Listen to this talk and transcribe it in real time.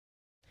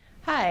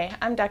Hi,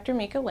 I'm Dr.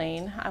 Mieke.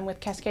 I'm with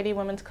Cascadia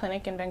Women's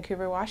Clinic in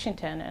Vancouver,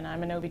 Washington, and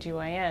I'm an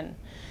OBGYN.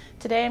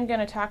 Today I'm going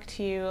to talk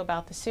to you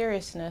about the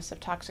seriousness of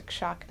toxic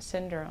shock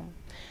syndrome.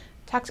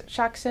 Toxic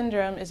shock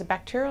syndrome is a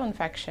bacterial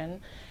infection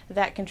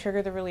that can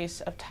trigger the release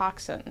of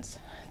toxins.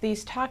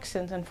 These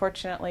toxins,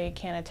 unfortunately,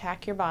 can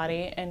attack your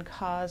body and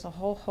cause a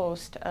whole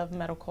host of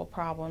medical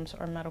problems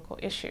or medical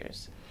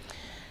issues.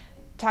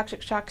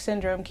 Toxic shock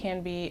syndrome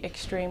can be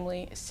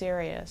extremely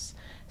serious.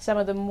 Some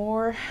of the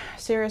more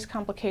serious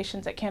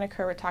complications that can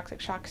occur with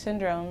toxic shock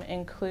syndrome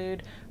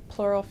include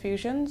pleural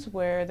effusions,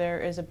 where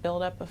there is a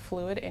buildup of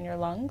fluid in your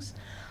lungs.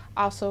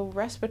 Also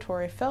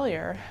respiratory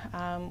failure,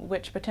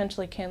 which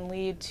potentially can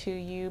lead to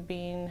you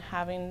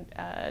having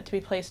to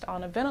be placed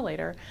on a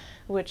ventilator,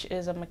 which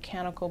is a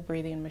mechanical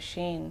breathing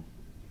machine.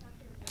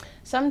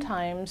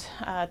 Sometimes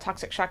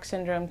toxic shock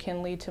syndrome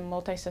can lead to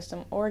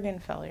multisystem organ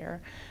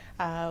failure,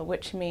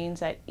 which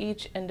means that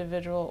each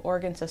individual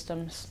organ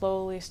system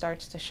slowly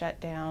starts to shut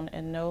down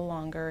and no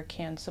longer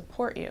can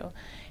support you.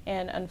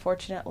 And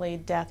unfortunately,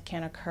 death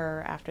can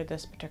occur after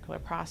this particular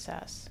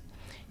process.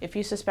 If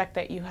you suspect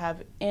that you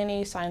have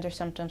any signs or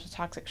symptoms of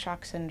toxic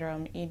shock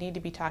syndrome, you need to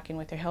be talking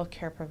with your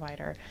healthcare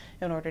provider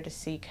in order to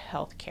seek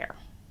health care.